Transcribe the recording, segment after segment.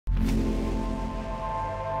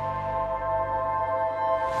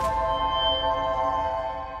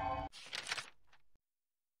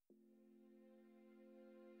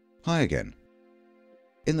Hi again.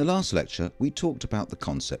 In the last lecture, we talked about the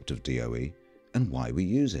concept of DOE and why we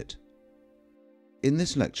use it. In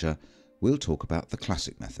this lecture, we'll talk about the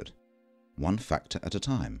classic method, one factor at a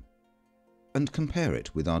time, and compare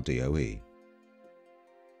it with our DOE.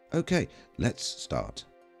 Okay, let's start.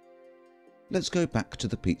 Let's go back to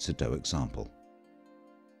the pizza dough example.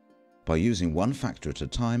 By using one factor at a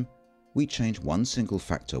time, we change one single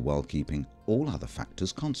factor while keeping all other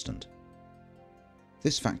factors constant.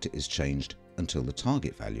 This factor is changed until the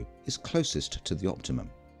target value is closest to the optimum.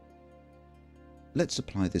 Let's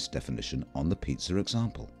apply this definition on the pizza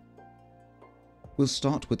example. We'll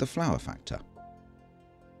start with the flour factor.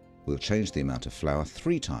 We'll change the amount of flour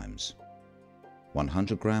 3 times: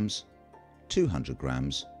 100 grams, 200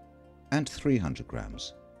 grams, and 300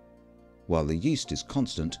 grams, while the yeast is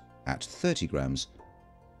constant at 30 grams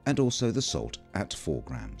and also the salt at 4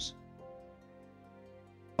 grams.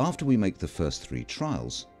 After we make the first 3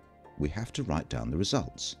 trials, we have to write down the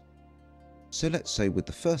results. So let's say with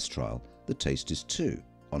the first trial, the taste is 2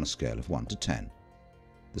 on a scale of 1 to 10.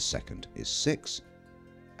 The second is 6,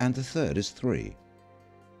 and the third is 3.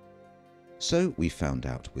 So we found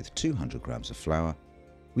out with 200 grams of flour,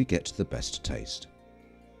 we get the best taste.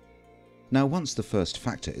 Now once the first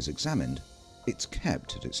factor is examined, it's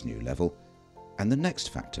kept at its new level, and the next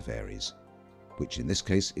factor varies, which in this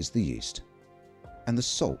case is the yeast, and the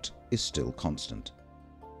salt is still constant.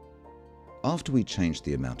 After we change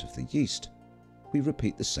the amount of the yeast, we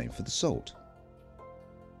repeat the same for the salt.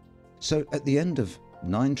 So at the end of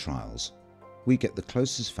 9 trials, we get the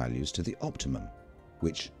closest values to the optimum,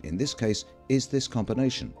 which in this case is this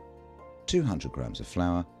combination: 200 grams of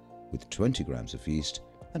flour with 20 grams of yeast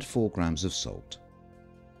and 4 grams of salt.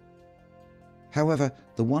 However,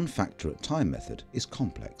 the one factor at time method is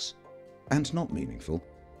complex and not meaningful,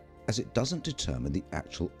 as it doesn't determine the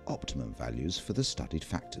actual optimum values for the studied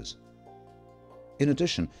factors. In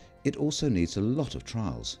addition, it also needs a lot of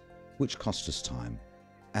trials, which cost us time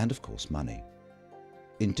and of course money.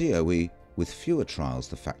 In DOE, with fewer trials,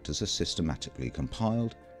 the factors are systematically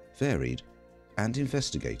compiled, varied, and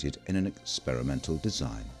investigated in an experimental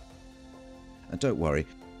design. And don't worry,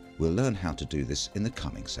 we'll learn how to do this in the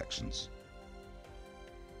coming sections.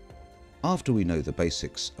 After we know the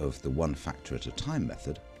basics of the one factor at a time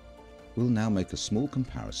method, we'll now make a small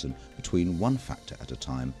comparison between one factor at a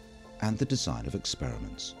time and the design of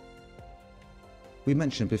experiments. We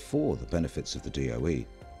mentioned before the benefits of the DOE,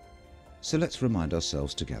 so let's remind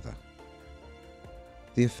ourselves together.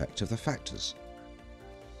 The effect of the factors.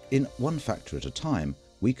 In one factor at a time,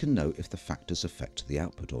 we can know if the factors affect the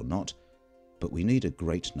output or not, but we need a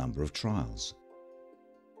great number of trials.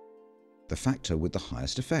 The factor with the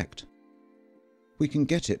highest effect. We can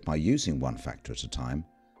get it by using one factor at a time,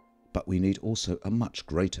 but we need also a much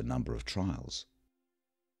greater number of trials.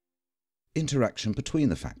 Interaction between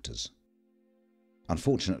the factors.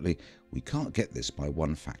 Unfortunately, we can't get this by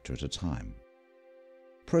one factor at a time.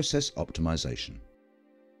 Process optimization.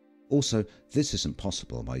 Also, this isn't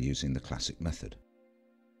possible by using the classic method.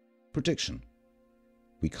 Prediction.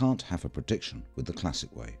 We can't have a prediction with the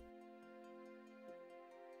classic way.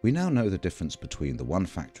 We now know the difference between the one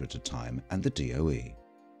factor at a time and the DOE.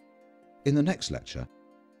 In the next lecture,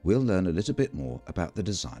 we'll learn a little bit more about the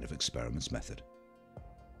design of experiments method.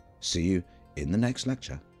 See you in the next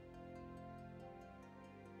lecture.